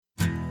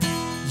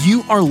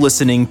You are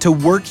listening to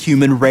Work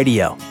Human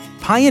Radio,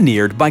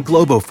 pioneered by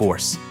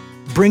Globoforce,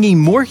 bringing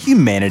more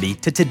humanity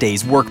to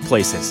today's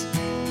workplaces.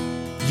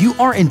 You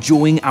are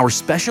enjoying our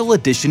special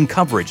edition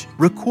coverage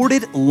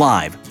recorded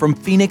live from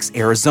Phoenix,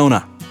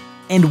 Arizona,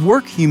 and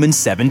Work Human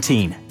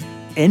 17.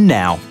 And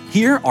now,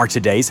 here are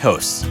today's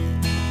hosts.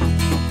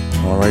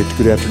 All right,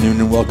 good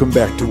afternoon and welcome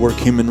back to Work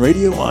Human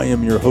Radio. I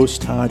am your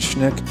host, Todd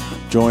Schneck,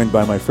 joined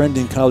by my friend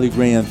and colleague,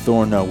 Rayanne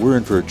Thorne. Now, we're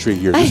in for a treat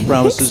here. This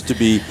promises to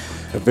be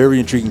a very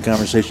intriguing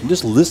conversation.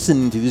 Just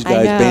listening to these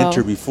guys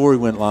banter before we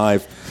went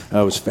live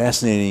was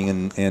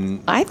fascinating.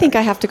 And I think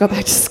I have to go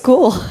back to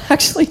school,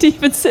 actually, to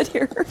even sit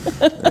here.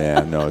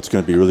 Yeah, no, it's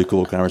going to be a really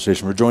cool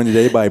conversation. We're joined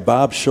today by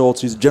Bob Schultz.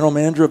 He's the general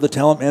manager of the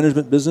talent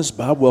management business.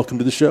 Bob, welcome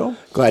to the show.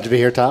 Glad to be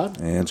here, Todd.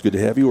 And it's good to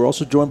have you. We're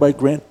also joined by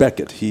Grant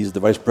Beckett. He's the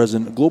vice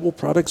president of global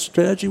product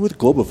strategy with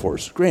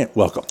Globoforce. Grant,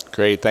 welcome.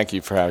 Great. Thank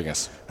you for having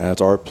us.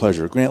 That's our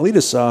pleasure. Grant, lead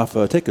us off.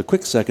 Take a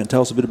quick second.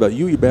 Tell us a bit about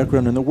you, your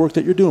background, and the work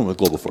that you're doing with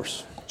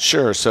Globoforce.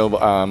 Sure. So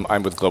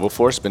I'm with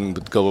Globoforce, been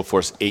with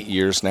Globoforce 8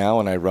 years now,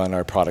 and I run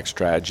our product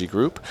strategy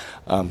group,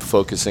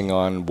 focusing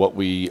on what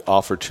we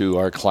offer to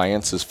our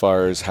clients as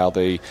far as how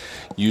they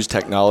use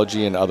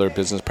technology and other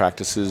business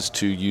practices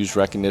to use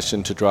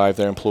recognition to drive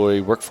their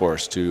employee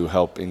workforce, to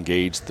help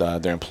engage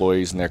their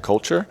employees and their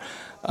culture.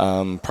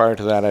 Prior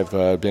to that,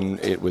 I've been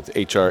with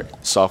HR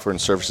software and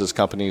services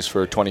companies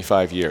for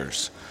 25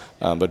 years.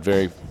 But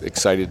very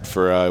excited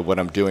for what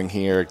I'm doing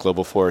here at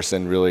Globoforce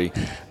and really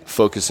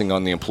focusing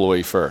on the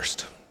employee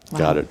first. Wow.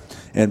 Got it.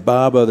 And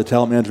Bob, the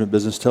talent management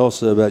business, tell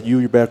us about you,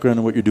 your background,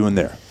 and what you're doing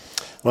there.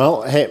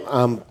 Well, hey,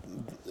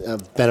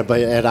 I've been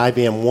at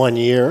IBM 1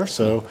 year,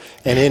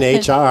 and in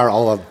HR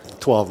all of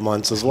 12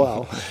 months as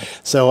well.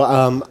 So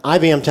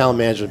IBM Talent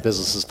Management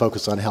business is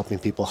focused on helping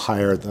people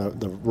hire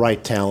the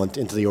right talent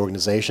into the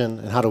organization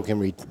and how we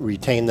can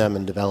retain them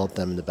and develop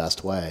them in the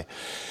best way.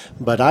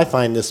 But I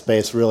find this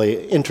space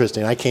really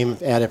interesting. I came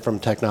at it from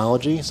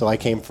technology, so I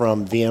came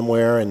from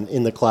VMware and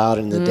in the cloud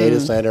and the data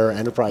center,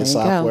 enterprise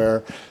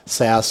software,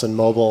 SaaS and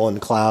mobile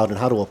and cloud, and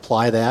how to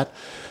apply that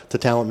to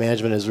talent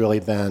management has really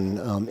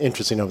been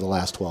interesting over the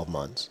last 12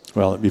 months.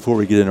 Well, before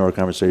we get into our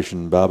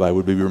conversation, Bob, I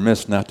would be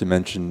remiss not to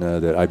mention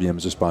that IBM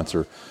is a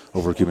sponsor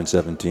of Work Human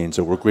 17.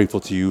 So we're grateful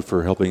to you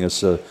for helping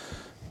us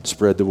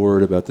spread the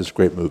word about this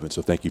great movement.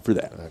 So thank you for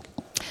that.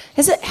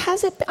 Has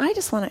it? I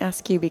just want to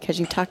ask you, because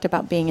you talked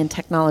about being in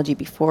technology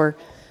before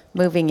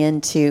moving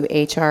into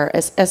HR.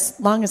 As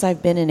long as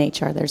I've been in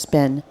HR, there's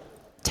been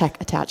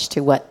tech attached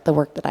to the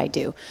work that I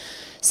do.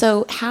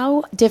 So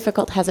how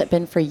difficult has it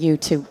been for you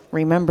to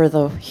remember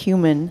the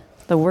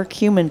work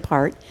human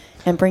part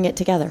and bring it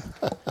together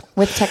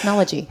with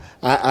technology?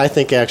 I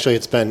think actually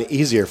it's been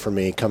easier for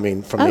me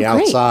coming from the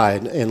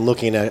outside and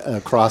looking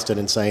across it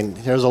and saying,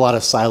 there's a lot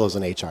of silos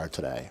in HR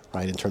today,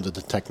 right, in terms of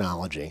the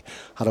technology.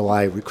 How do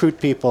I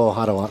recruit people?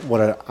 What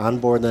do I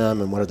onboard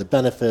them? And what are the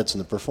benefits and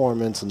the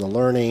performance and the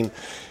learning?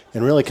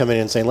 And really coming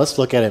in and saying, let's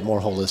look at it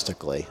more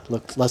holistically.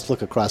 Let's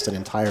look across an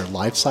entire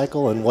life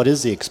cycle and what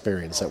is the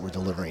experience that we're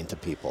delivering to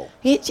people.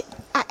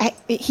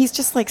 He's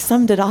just like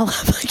summed it all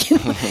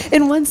up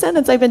in one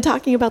sentence. I've been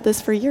talking about this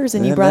for years,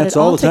 and you brought it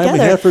all together. That's all the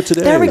time we have for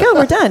today. There we go.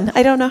 We're done.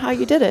 I don't know how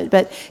you did it,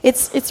 but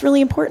it's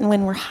really important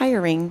when we're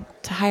hiring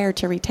to hire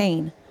to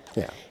retain.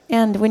 Yeah.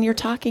 And when you're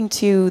talking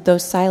to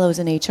those silos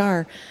in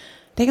HR,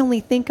 they only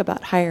think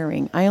about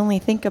hiring. I only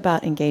think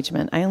about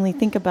engagement. I only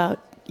think about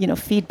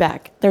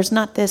feedback. There's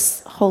not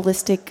this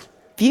holistic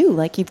view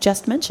like you've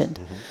just mentioned.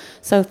 Mm-hmm.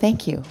 So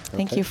thank you.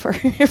 Thank you for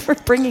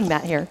bringing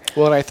that here.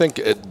 Well, and I think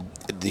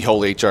the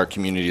whole HR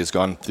community has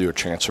gone through a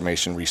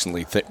transformation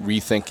recently,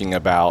 rethinking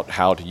about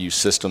how to use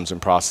systems and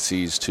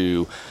processes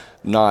to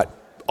not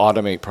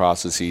automate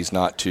processes,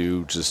 not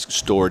to just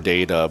store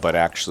data, but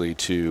actually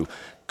to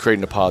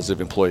creating a positive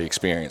employee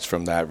experience,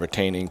 from that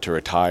retaining to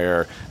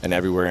retire and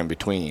everywhere in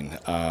between.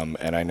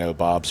 And I know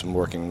Bob's been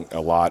working a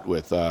lot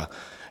with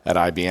at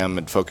IBM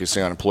and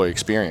focusing on employee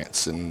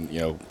experience. And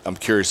I'm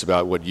curious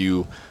about what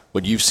you've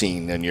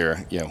seen in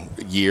your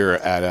year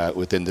at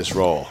within this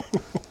role.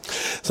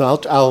 So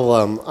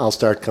I'll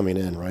start coming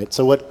in, right.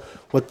 So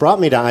what brought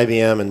me to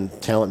IBM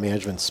and talent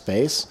management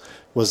space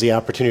was the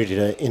opportunity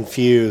to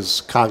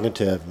infuse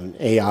cognitive and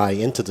AI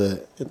into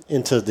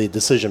the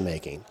decision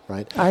making,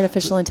 right.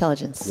 Artificial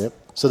intelligence. Yep.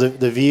 So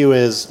the view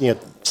is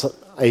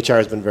HR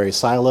has been very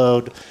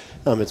siloed.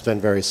 It's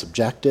been very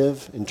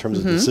subjective in terms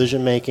of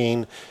decision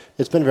making.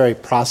 It's been very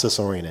process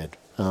oriented.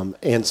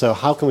 And so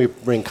how can we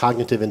bring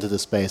cognitive into the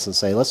space and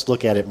say, let's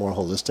look at it more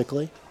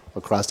holistically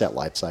across that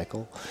life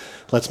cycle.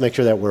 Let's make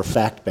sure that we're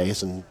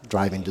fact-based and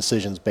driving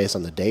decisions based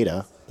on the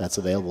data that's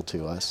available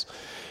to us.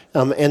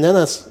 And then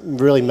let's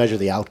really measure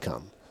the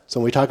outcome. So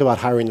when we talk about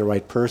hiring the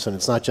right person,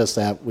 it's not just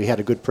that we had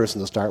a good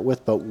person to start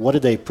with, but what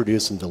did they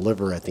produce and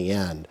deliver at the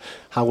end?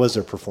 How was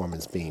their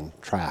performance being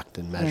tracked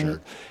and measured?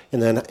 Right.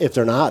 And then if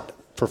they're not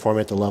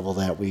performing at the level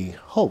that we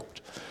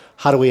hoped,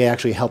 how do we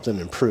actually help them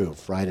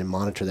improve, right, and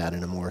monitor that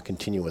in a more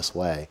continuous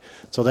way.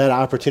 So that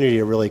opportunity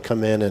to really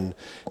come in and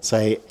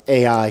say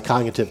AI,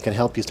 cognitive, can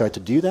help you start to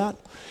do that,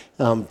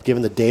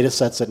 given the data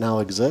sets that now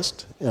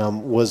exist,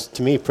 was,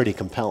 to me, pretty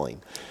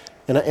compelling.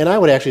 And I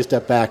would actually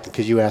step back,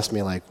 because you asked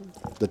me, like,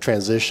 the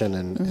transition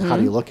and how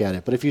do you look at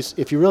it. But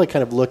if you really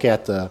kind of look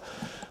at the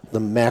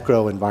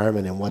macro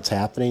environment and what's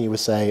happening, you would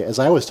say, as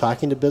I was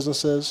talking to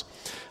businesses,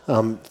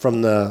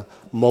 from the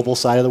mobile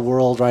side of the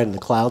world, right, and the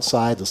cloud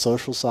side, the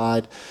social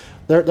side,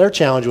 their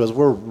challenge was,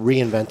 we're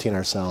reinventing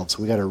ourselves.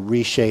 We got to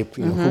reshape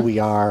who we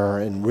are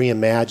and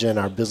reimagine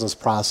our business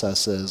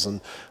processes. And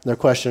their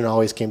question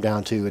always came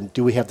down to, and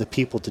do we have the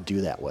people to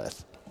do that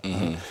with?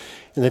 And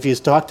if you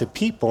talk to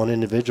people and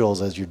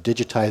individuals as you're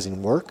digitizing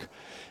work,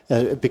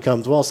 it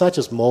becomes, well, it's not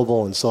just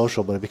mobile and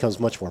social, but it becomes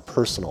much more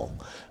personal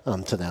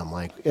to them.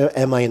 Like,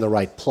 am I in the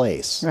right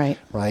place?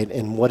 Right?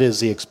 And what is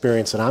the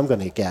experience that I'm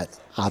going to get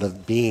out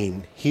of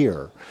being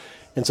here?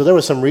 And so there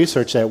was some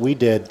research that we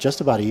did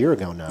just about a year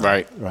ago now,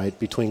 right,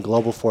 between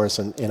Global Force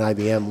and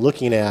IBM,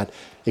 looking at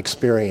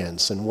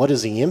experience and what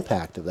is the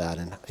impact of that,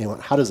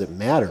 and how does it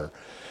matter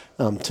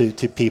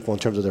to people in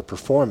terms of their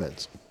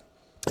performance.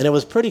 And it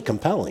was pretty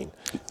compelling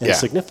and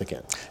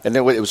significant. And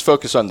then it was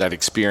focused on that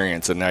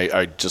experience. And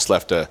I just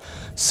left a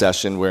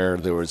session where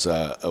there was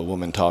a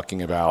woman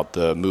talking about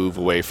the move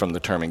away from the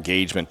term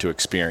engagement to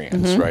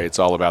experience, right? It's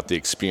all about the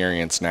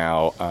experience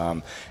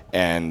now,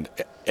 and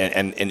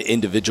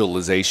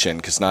individualization,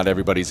 because not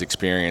everybody's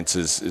experience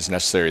is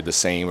necessarily the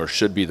same or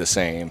should be the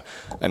same.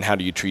 And how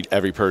do you treat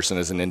every person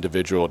as an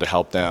individual to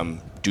help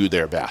them do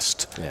their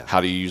best? How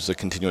do you use the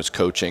continuous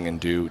coaching and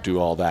do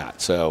all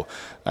that? So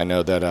I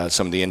know that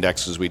some of the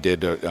indexes we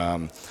did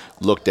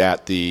looked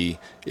at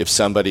if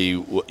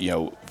somebody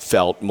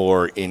felt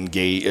more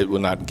engaged,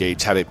 not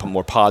engaged, had a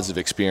more positive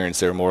experience,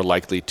 they were more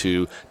likely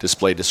to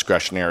display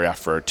discretionary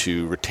effort,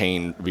 to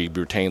be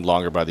retained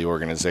longer by the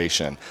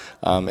organization,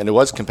 and it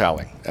was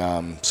compelling.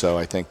 So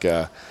I think.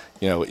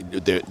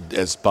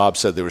 As Bob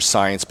said, there was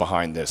science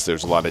behind this.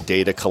 There's a lot of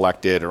data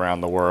collected around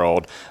the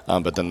world,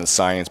 but then the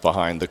science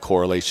behind the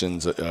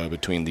correlations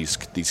between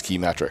these key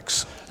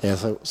metrics.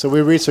 Yeah, so we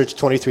researched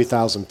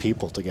 23,000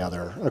 people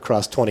together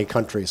across 20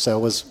 countries, so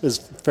it was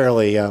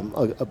fairly a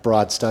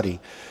broad study.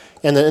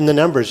 And the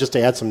numbers, just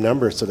to add some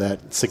numbers to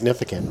that,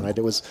 significant, right?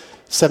 It was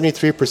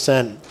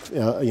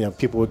 73%,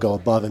 people would go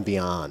above and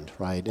beyond,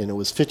 right? And it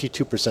was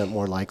 52%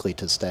 more likely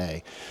to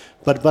stay.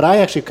 But I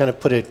actually kind of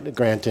put it,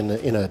 Grant, in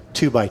a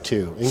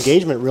 2x2.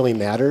 Engagement really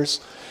matters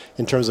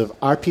in terms of,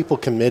 are people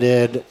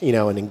committed,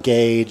 and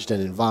engaged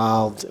and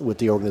involved with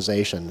the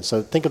organization.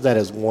 So think of that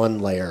as one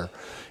layer,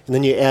 and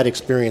then you add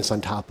experience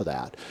on top of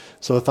that.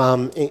 So if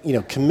I'm,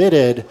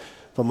 committed,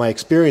 but my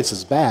experience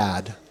is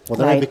bad, well,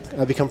 then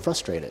I become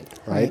frustrated,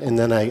 right? And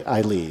then I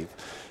leave.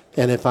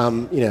 And if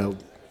I'm,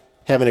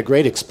 having a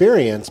great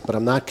experience, but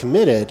I'm not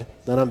committed,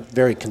 then I'm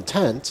very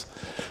content,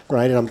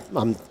 right? And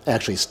I'm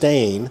actually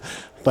staying,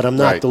 but I'm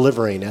not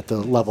delivering at the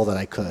level that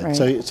I could.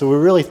 So we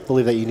really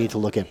believe that you need to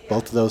look at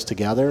both of those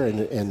together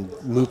and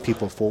move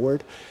people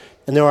forward.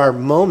 And there are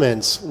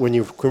moments when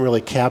you can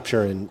really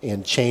capture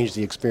and change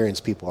the experience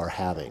people are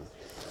having.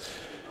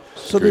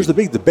 So there's the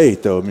big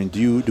debate, though. I mean,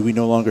 do we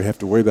no longer have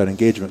to worry about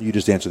engagement? You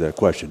just answered that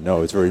question.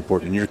 No, it's very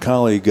important. And your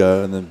colleague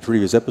in the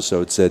previous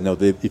episode said, no,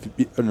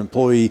 if an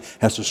employee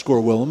has to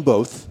score well in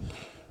both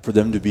for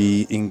them to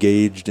be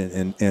engaged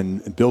in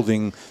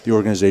building the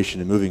organization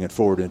and moving it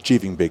forward and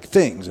achieving big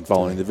things and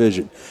following the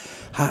vision.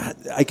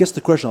 I guess the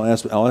question I'll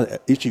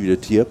ask each of you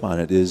to tee up on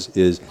it is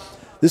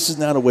this is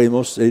not a way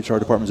most HR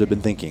departments have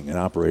been thinking and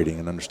operating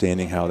and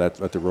understanding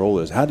what the role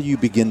is. How do you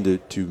begin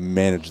to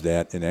manage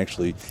that and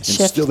actually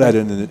instill that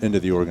into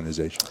the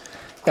organization?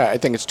 Yeah, I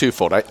think it's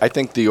twofold. I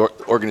think the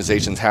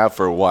organizations have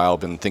for a while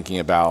been thinking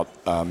about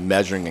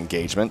measuring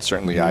engagement.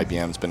 Certainly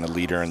IBM's been a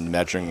leader in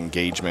measuring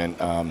engagement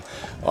on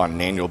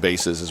an annual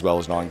basis as well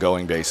as an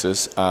ongoing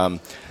basis.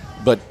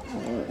 But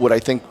what I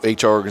think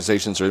HR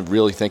organizations are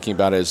really thinking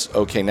about is,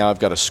 okay, now I've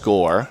got a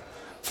score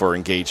for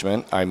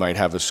engagement. I might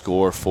have a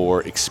score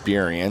for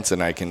experience,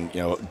 and I can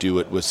do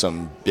it with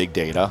some big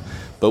data.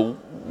 But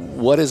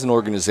what as an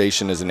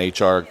organization, as an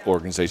HR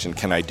organization,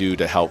 can I do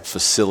to help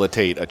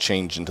facilitate a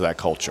change into that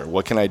culture?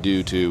 What can I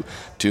do to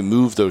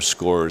move those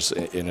scores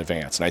in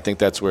advance? And I think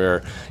that's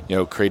where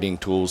creating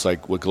tools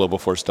like what Global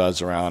Force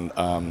does around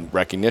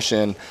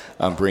recognition,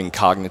 bring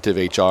cognitive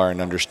HR and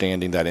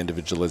understanding that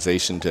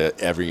individualization to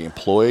every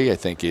employee, I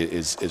think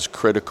is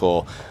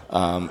critical,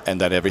 and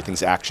that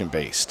everything's action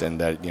based.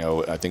 And that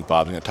I think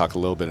Bob's going to talk a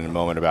little bit in a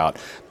moment about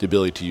the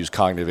ability to use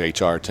cognitive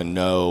HR to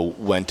know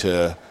when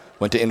to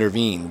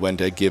intervene, when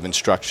to give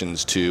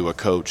instructions to a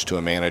coach, to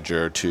a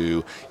manager,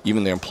 to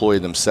even the employee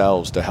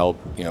themselves to help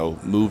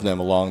move them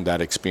along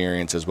that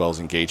experience as well as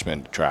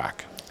engagement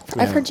track.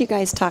 I've heard you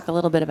guys talk a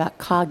little bit about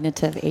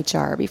cognitive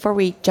HR. Before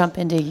we jump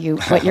into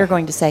what you're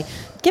going to say,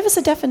 give us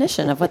a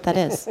definition of what that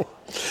is.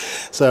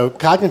 So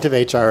cognitive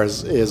HR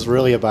is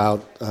really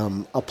about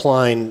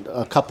applying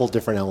a couple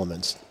different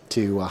elements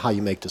to how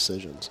you make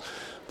decisions.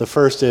 The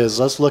first is,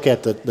 let's look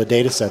at the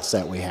data sets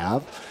that we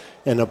have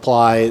and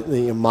apply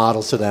the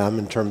models to them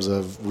in terms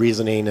of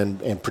reasoning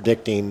and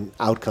predicting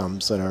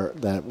outcomes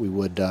that we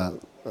would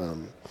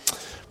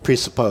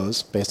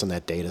presuppose based on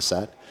that data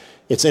set.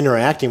 It's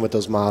interacting with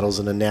those models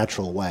in a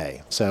natural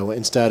way. So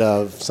instead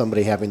of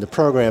somebody having to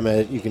program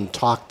it, you can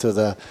talk to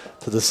the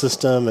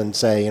system and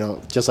say,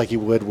 just like you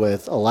would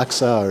with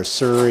Alexa or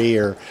Siri,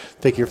 or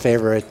pick your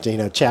favorite,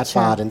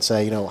 chatbot, and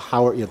say,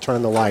 turn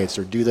on the lights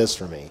or do this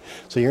for me.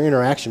 So your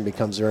interaction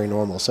becomes very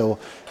normal. So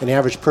an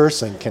average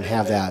person can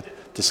have that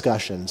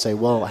discussion, say,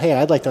 well, hey,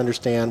 I'd like to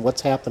understand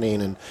what's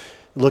happening, and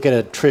look at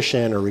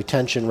attrition or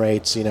retention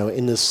rates,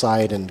 in this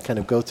site, and kind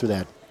of go through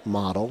that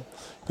model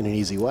in an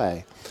easy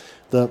way.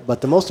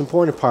 But the most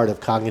important part of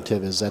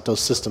cognitive is that those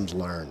systems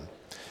learn.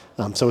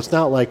 So it's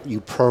not like you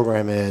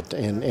program it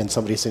and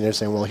somebody's sitting there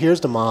saying, well, here's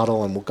the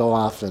model and we'll go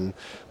off and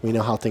we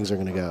know how things are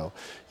going to go.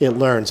 It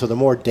learns. So the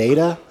more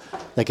data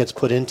that gets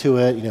put into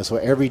it, so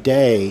every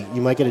day you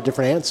might get a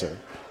different answer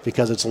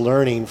because it's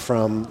learning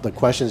from the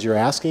questions you're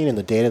asking and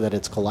the data that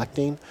it's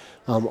collecting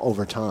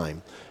over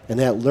time. And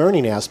that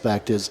learning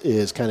aspect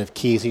is kind of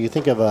key. So you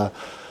think of a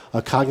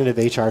cognitive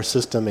HR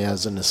system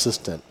as an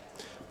assistant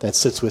that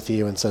sits with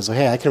you and says, oh,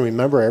 hey, I can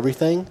remember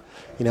everything.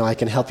 I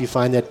can help you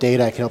find that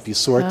data. I can help you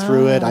sort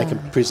through it. I can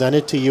present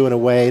it to you in a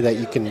way that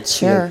you can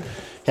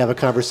have a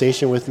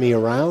conversation with me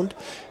around.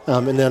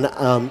 And then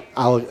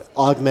I'll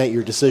augment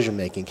your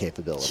decision-making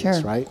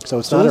capabilities, right? So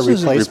it's not a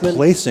replacement. This isn't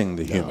replacing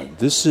the human.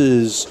 This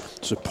is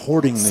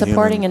supporting the human.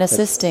 Supporting and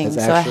assisting.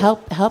 So a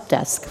help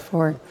desk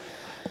for...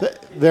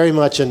 Very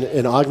much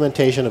an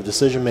augmentation of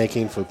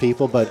decision-making for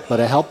people, but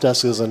a help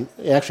desk is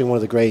actually one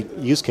of the great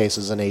use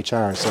cases in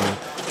HR. So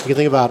you can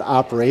think about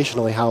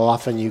operationally how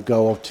often you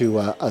go to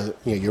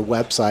your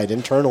website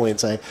internally and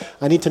say,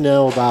 I need to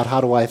know about how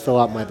do I fill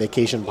out my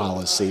vacation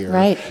policy, or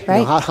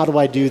how do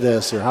I do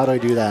this, or how do I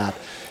do that?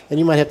 And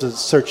you might have to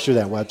search through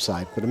that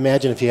website. But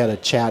imagine if you had a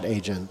chat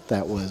agent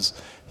that was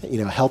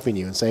helping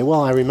you and saying,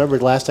 well, I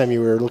remembered last time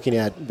you were looking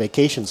at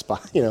vacation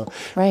spot,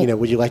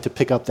 would you like to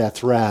pick up that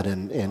thread,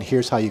 and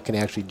here's how you can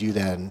actually do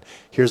that, and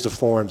here's the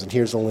forms, and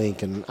here's the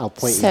link, and I'll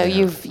point you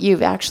there. So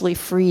you've actually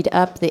freed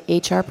up the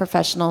HR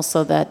professional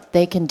so that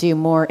they can do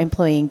more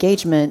employee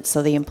engagement,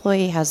 so the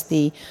employee has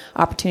the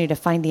opportunity to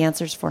find the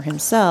answers for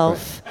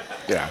himself.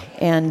 Right. Yeah.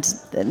 And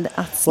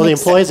the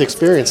employee's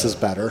experience is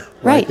better,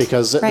 right?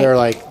 Because they're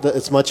like,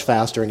 it's much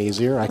faster and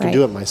easier. I can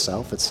do it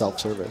myself. It's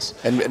self-service.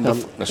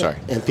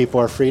 And people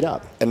are freed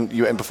up. And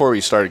before we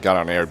got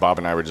on air, Bob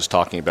and I were just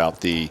talking about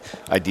the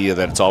idea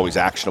that it's always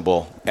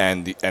actionable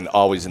and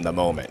always in the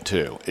moment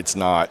too. It's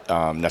not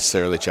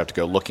necessarily that you have to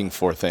go looking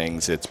for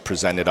things. It's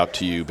presented up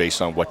to you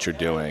based on what you're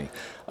doing.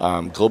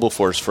 Global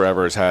Force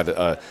forever has had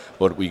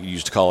what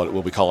we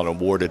call an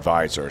award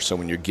advisor. So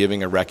when you're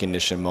giving a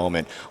recognition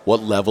moment,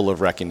 what level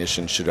of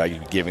recognition should I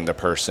be giving the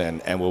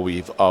person? And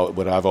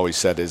what I've always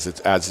said is it's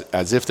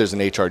as if there's an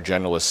HR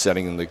generalist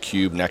sitting in the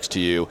cube next to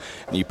you,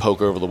 and you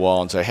poke over the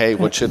wall and say, hey,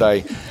 what should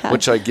I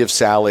give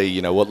Sally?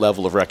 What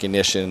level of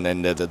recognition?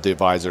 And the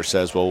advisor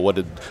says, well, what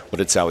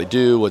did Sally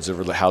do? How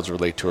does it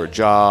relate to her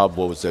job?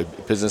 What was the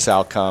business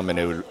outcome?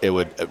 And it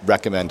would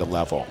recommend a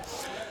level.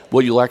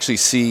 What you'll actually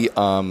see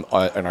in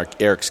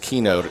Eric's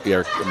keynote,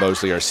 Eric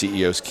Mosley, our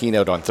CEO's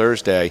keynote on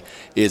Thursday,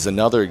 is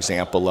another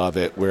example of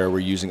it where we're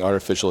using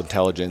artificial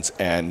intelligence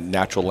and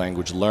natural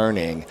language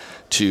learning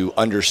to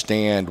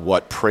understand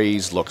what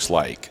praise looks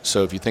like.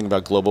 So if you think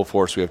about Global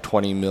Force, we have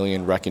 20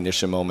 million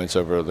recognition moments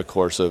over the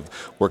course of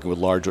working with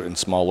large and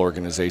small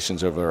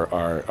organizations over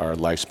our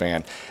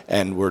lifespan.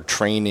 And we're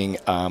training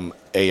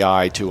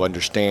AI to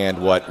understand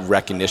what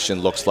recognition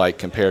looks like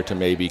compared to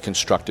maybe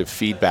constructive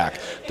feedback,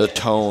 the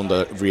tone,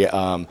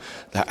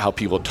 how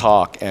people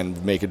talk,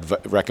 and make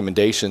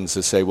recommendations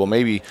to say, well,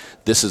 maybe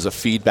this is a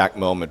feedback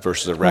moment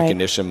versus a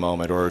recognition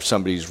moment, or if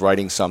somebody's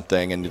writing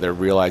something and they're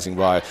realizing,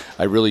 well,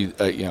 I really,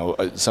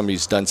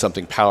 somebody's done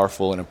something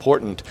powerful and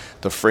important,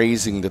 the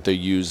phrasing that they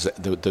use,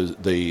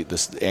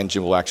 the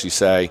engine will actually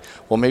say,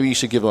 well, maybe you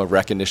should give them a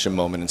recognition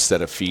moment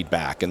instead of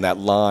feedback. And that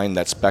line,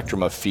 that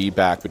spectrum of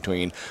feedback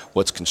between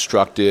what's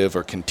constructive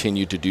or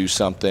continue to do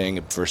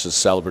something versus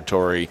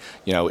celebratory,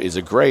 is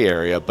a gray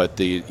area, but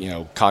the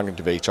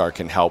cognitive HR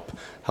can help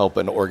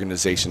an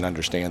organization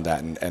understand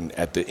that, and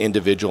at the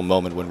individual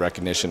moment when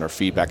recognition or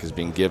feedback is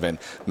being given,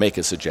 make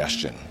a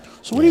suggestion.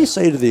 So what do you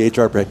say to the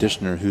HR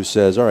practitioner who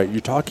says, all right, you're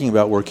talking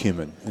about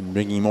WorkHuman and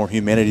bringing more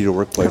humanity to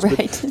workplace, but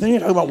then you're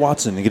talking about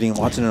Watson and getting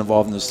Watson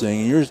involved in this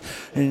thing,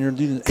 and you're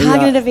doing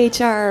cognitive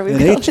AI, HR,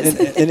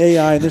 and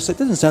AI, and that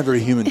doesn't sound very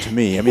human to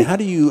me. I mean, I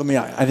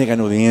think I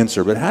know the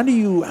answer, but how do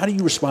you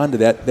respond to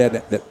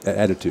that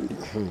attitude?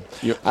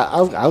 Mm-hmm.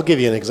 I'll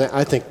give you an example.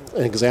 I think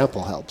an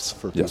example helps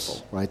for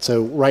people, right?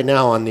 So right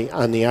now on the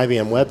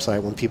IBM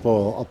website, when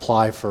people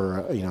apply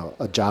for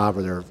a job,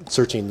 or they're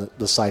searching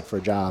the site for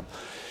a job,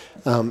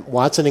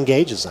 Watson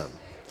engages them,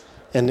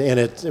 and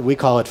we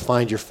call it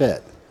Find Your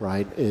Fit.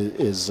 right,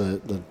 is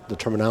the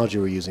terminology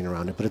we're using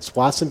around it. But it's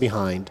Watson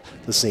behind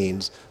the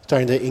scenes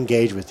starting to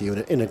engage with you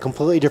in a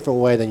completely different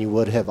way than you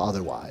would have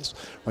otherwise,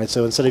 right?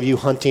 So instead of you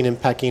hunting and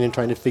pecking and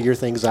trying to figure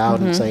things out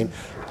and saying,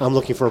 I'm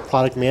looking for a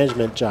product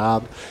management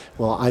job,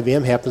 well,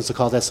 IBM happens to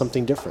call that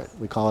something different.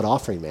 We call it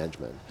offering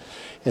management.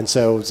 And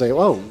so say,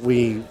 oh,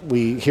 we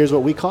here's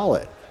what we call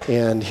it,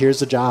 and here's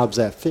the jobs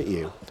that fit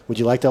you. Would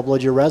you like to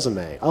upload your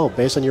resume? Oh,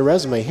 based on your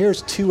resume,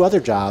 here's 2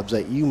 other jobs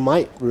that you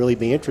might really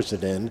be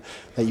interested in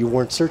that you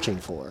weren't searching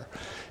for.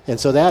 And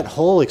so that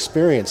whole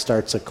experience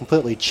starts to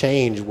completely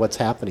change what's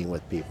happening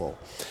with people.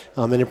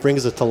 And it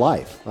brings it to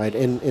life, right?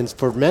 And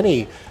for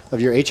many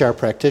of your HR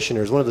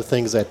practitioners, one of the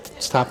things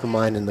that's top of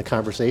mind in the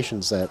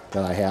conversations that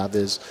I have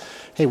is,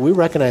 hey, we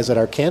recognize that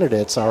our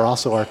candidates are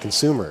also our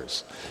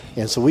consumers.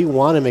 And so we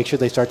want to make sure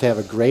they start to have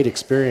a great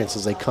experience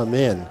as they come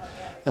in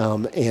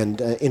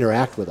and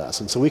interact with us.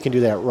 And so we can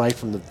do that right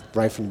from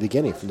the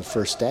beginning, from the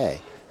first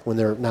day, when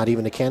they're not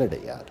even a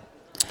candidate yet.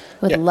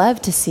 Would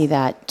love to see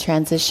that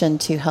transition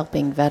to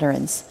helping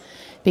veterans,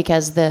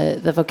 because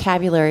the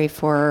vocabulary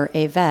for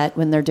a vet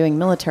when they're doing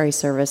military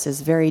service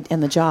is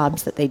and the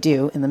jobs that they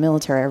do in the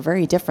military are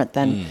very different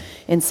than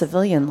in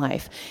civilian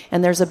life.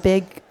 And there's a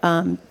big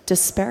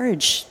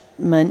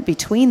disparagement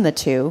between the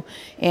two,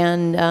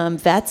 and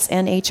vets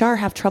and HR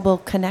have trouble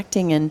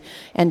connecting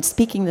and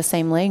speaking the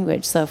same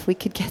language. So if we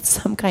could get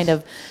some kind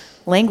of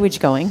language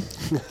going.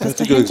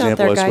 That's a good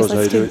example, I suppose, how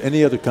you do it.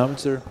 Any other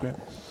comments there, Grant?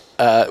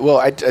 Well,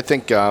 I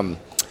think we're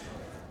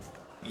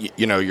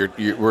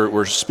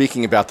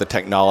speaking about the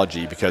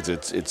technology because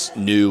it's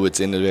new, it's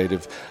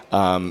innovative,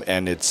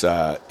 and it's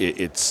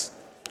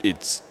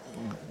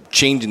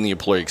changing the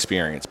employee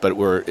experience. But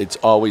it's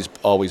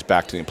always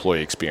back to the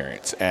employee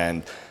experience,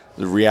 and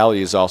the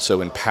reality is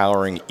also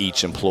empowering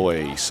each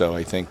employee. So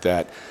I think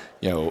that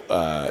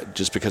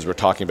just because we're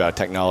talking about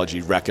technology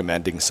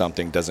recommending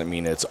something doesn't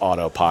mean it's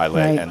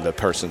autopilot and the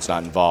person's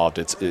not involved.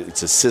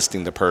 It's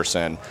assisting the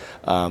person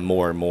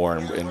more and more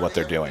in what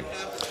they're doing.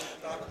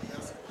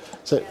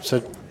 So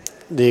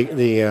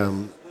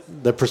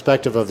the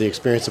perspective of the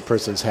experience the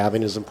person's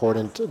having is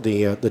important.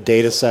 The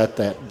data set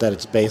that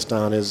it's based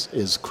on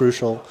is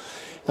crucial.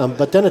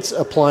 But then it's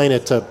applying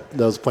it to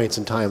those points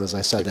in time, as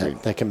I said,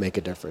 that can make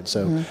a difference.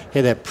 So,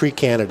 hey, that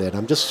pre-candidate,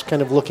 I'm just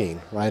kind of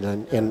looking, right?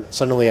 And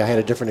suddenly I had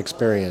a different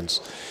experience.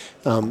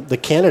 The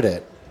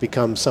candidate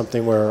becomes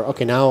something where,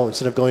 okay, now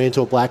instead of going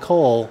into a black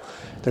hole,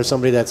 there's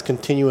somebody that's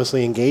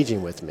continuously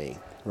engaging with me,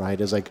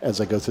 right, as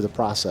I go through the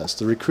process.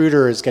 The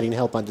recruiter is getting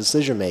help on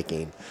decision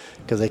making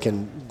because they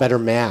can better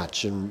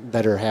match and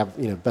better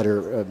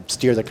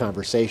steer the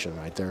conversation,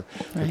 right? Their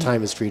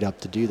time is freed up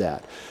to do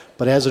that.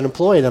 But as an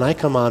employee, then I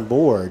come on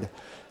board,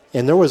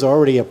 and there was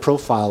already a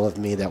profile of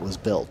me that was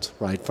built,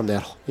 right, from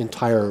that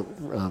entire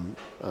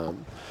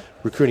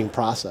recruiting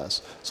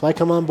process. So I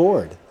come on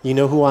board. You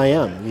know who I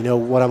am. You know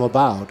what I'm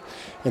about.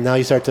 And now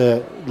you start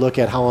to look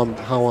at how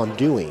I'm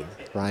doing,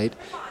 right,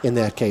 in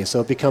that case. So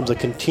it becomes a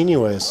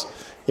continuous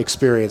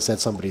experience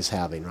that somebody's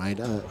having, right?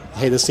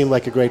 Hey, this seemed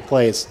like a great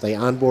place. They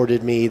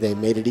onboarded me. They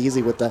made it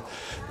easy with the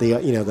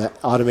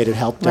automated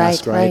help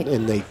desk, right?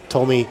 And they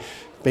told me,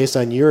 based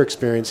on your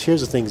experience, here's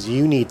the things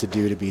you need to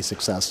do to be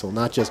successful,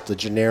 not just the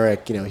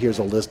generic, here's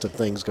a list of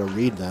things, go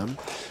read them,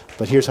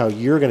 but here's how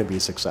you're going to be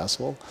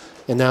successful.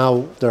 And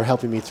now they're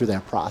helping me through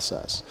that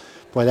process.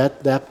 Boy,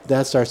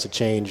 that starts to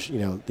change,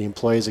 the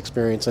employee's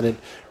experience, and it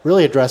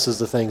really addresses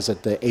the things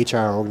that the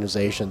HR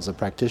organizations, the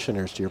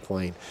practitioners, to your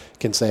point,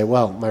 can say,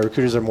 well, my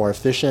recruiters are more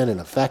efficient and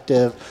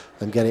effective,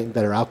 I'm getting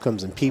better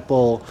outcomes in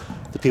people,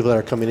 the people that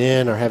are coming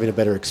in are having a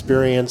better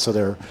experience, so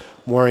they're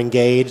more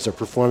engaged, they're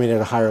performing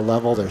at a higher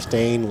level, they're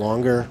staying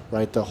longer,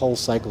 right? The whole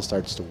cycle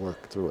starts to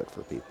work through it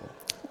for people.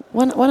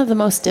 One of the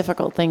most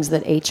difficult things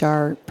that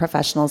HR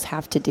professionals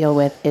have to deal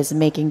with is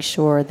making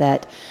sure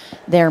that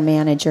their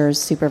managers,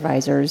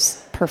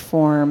 supervisors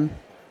perform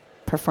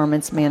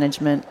performance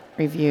management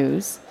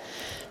reviews.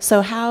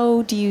 So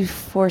how do you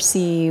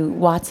foresee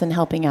Watson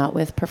helping out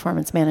with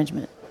performance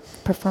management?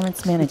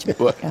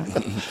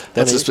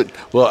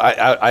 Well,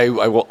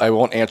 I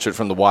won't answer it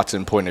from the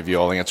Watson point of view.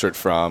 I'll answer it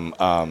from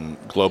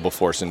Global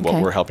Force and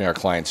what we're helping our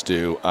clients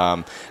do.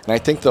 And I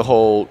think the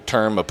whole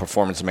term of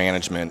performance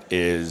management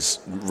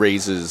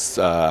raises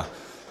a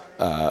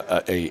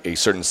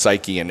certain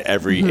psyche in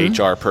every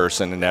HR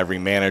person and every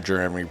manager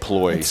and every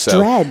employee. It's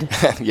dread.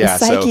 Yeah,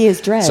 the psyche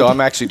is dread. So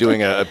I'm actually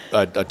doing a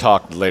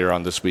talk later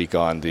on this week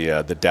on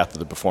the death of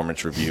the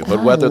performance review.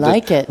 But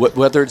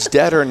whether it's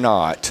dead or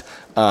not,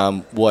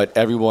 what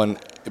everyone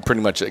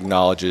pretty much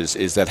acknowledges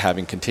is that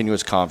having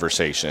continuous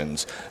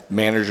conversations,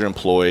 manager to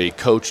employee,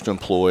 coach to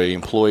employee,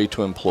 employee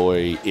to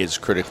employee, is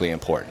critically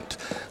important.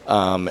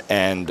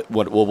 And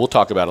what we'll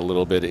talk about a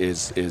little bit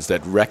is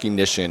that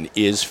recognition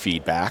is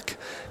feedback,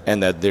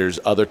 and that there's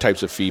other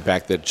types of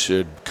feedback that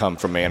should come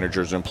from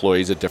managers or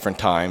employees at different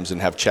times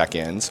and have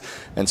check-ins.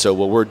 And so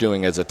what we're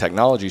doing as a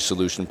technology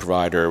solution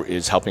provider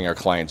is helping our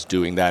clients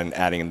doing that and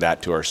adding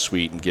that to our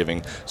suite and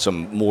giving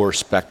some more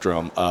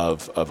spectrum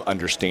of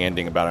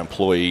understanding about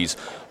employees'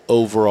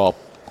 overall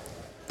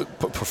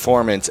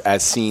performance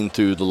as seen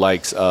through the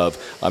likes of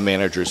a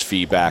manager's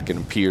feedback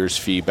and peers'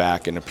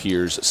 feedback and a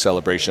peers'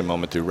 celebration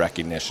moment through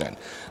recognition.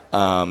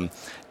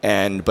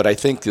 But I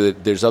think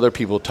that there's other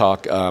people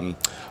talk.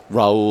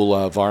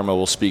 Raul Varma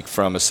will speak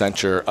from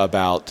Accenture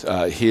about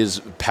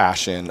his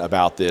passion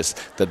about this,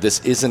 that this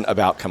isn't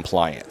about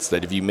compliance,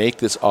 that if you make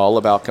this all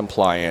about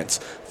compliance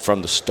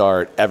from the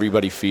start,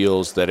 everybody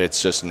feels that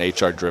it's just an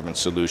HR-driven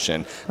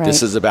solution. Right.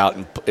 This is about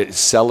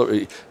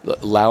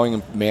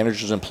allowing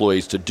managers and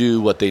employees to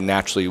do what they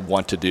naturally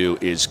want to do,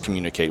 is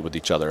communicate with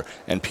each other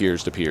and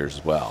peers to peers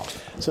as well.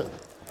 So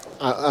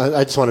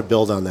I just want to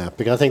build on that,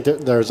 because I think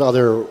that there's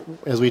other,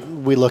 as we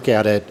look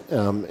at it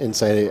and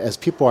say, as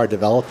people are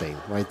developing,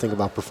 right, think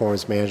about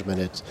performance management,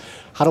 it's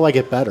how do I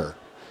get better,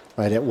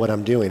 right, at what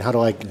I'm doing? How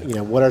do I,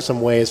 what are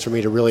some ways for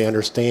me to really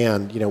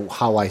understand,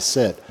 how I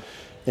sit?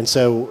 And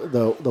so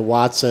the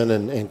Watson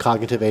and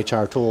cognitive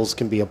HR tools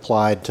can be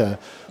applied to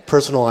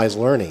personalized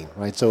learning,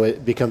 right? So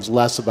it becomes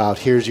less about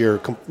here's your,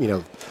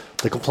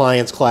 the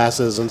compliance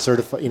classes and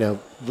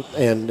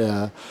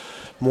and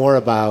more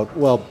about,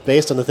 well,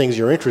 based on the things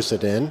you're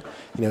interested in,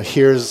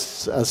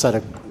 here's a set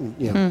of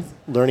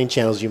learning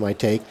channels you might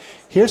take.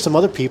 Here's some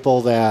other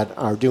people that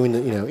are doing,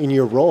 in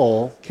your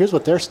role, here's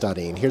what they're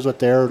studying, here's what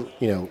they're,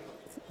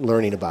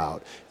 learning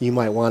about. You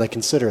might want to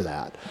consider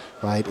that,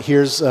 right?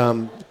 Here's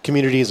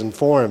communities and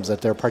forums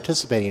that they're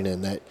participating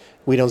in that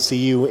we don't see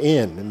you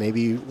in, and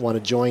maybe you want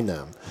to join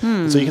them.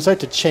 So you can start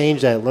to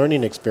change that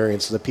learning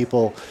experience so that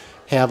people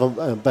have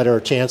a better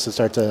chance to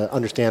start to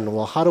understand,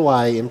 well, how do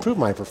I improve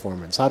my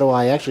performance? How do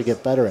I actually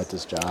get better at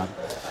this job?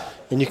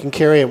 And you can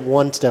carry it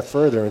one step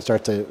further and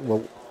start to,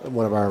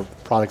 one of our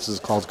products is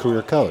called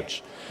Career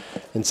Coach,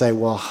 and say,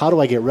 well, how do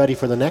I get ready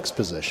for the next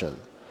position?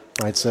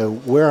 Right, so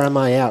where am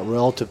I at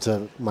relative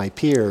to my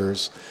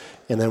peers,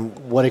 and then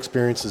what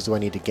experiences do I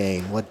need to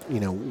gain?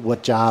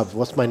 What job?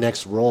 What's my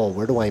next role?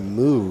 Where do I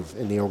move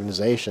in the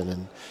organization?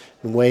 And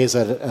in ways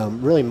that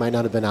really might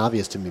not have been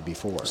obvious to me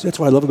before. So that's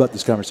what I love about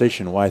this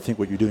conversation. Why I think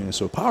what you're doing is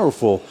so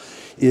powerful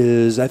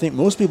is I think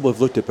most people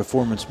have looked at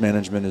performance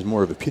management as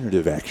more of a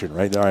punitive action,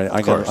 right?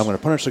 I'm going to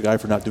punish the guy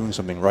for not doing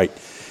something right.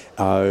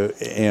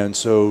 And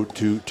so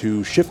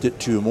to shift it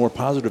to a more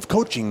positive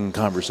coaching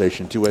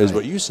conversation, as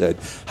what you said,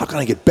 how can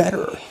I get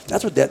better?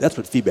 That's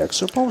what feedback's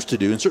supposed to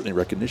do, and certainly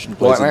recognition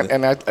plays.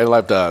 Well, I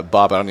loved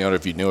Bob. I don't know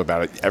if you knew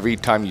about it. Every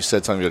time you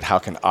said something about how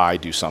can I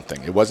do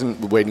something, it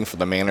wasn't waiting for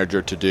the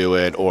manager to do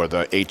it or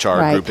the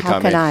HR group to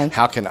come in.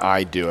 How can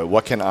I do it?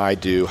 What can I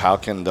do? How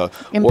can the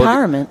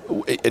empowerment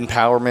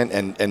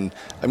and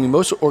I mean,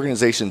 most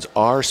organizations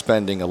are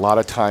spending a lot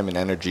of time and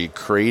energy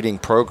creating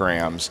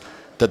programs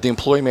that the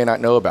employee may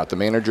not know about. The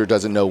manager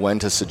doesn't know when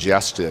to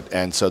suggest it.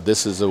 And so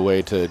this is a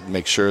way to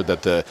make sure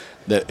that the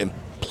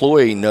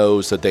employee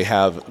knows that they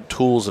have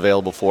tools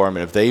available for them.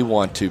 And if they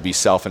want to be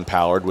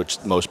self-empowered,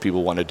 which most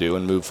people want to do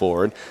and move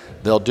forward,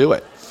 they'll do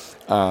it.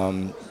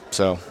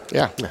 So,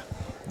 yeah.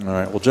 All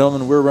right. Well,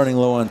 gentlemen, we're running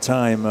low on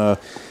time.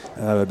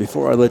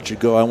 Before I let you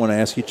go, I want to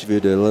ask each of you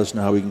to let us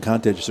know how we can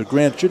contact you. So,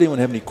 Grant, should anyone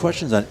have any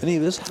questions on any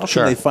of this, how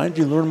can they find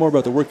you, learn more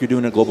about the work you're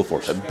doing at Global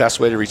Force? The best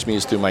way to reach me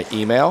is through my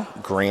email,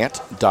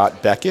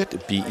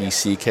 grant.beckett,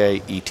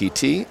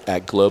 BECKETT,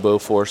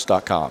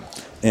 @globoforce.com.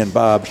 And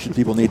Bob, should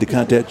people need to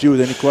contact you with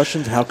any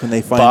questions, how can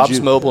they find you?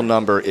 Bob's mobile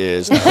number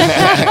is...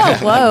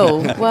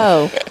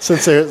 Whoa.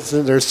 Since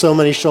there's so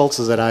many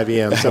Schultzes at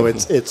IBM, so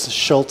it's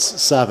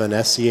Schultz7,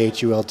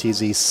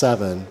 SCHULTZ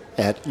 7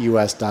 at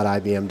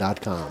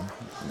us.ibm.com.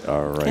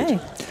 All right. Okay.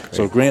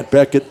 So Grant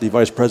Beckett, the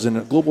Vice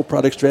President of Global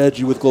Product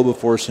Strategy with Global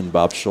Force, and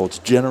Bob Schultz,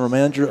 General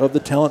Manager of the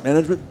Talent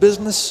Management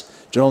Business.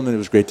 Gentlemen, it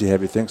was great to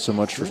have you. Thanks so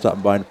much for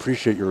stopping by and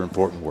appreciate your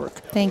important work.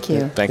 Thank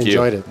you. Thank you.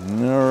 Enjoyed it.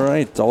 All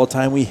right. That's all the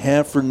time we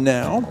have for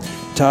now.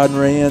 Todd and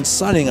Rayanne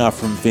signing off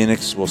from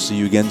Phoenix. We'll see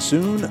you again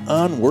soon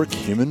on Work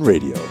Human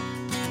Radio.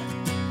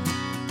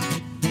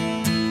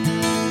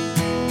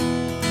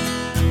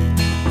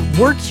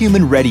 Work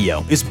Human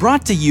Radio is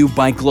brought to you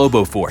by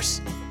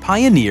GloboForce,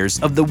 pioneers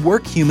of the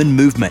Work Human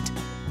movement.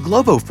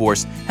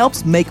 GloboForce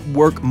helps make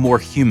work more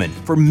human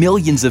for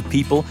millions of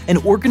people and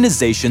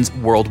organizations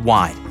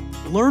worldwide.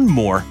 Learn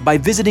more by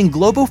visiting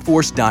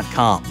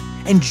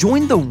globoforce.com and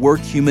join the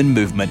Work Human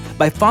movement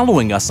by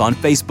following us on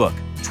Facebook,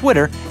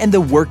 Twitter, and the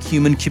Work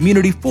Human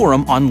Community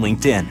Forum on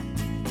LinkedIn.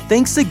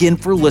 Thanks again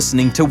for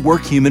listening to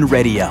Work Human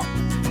Radio.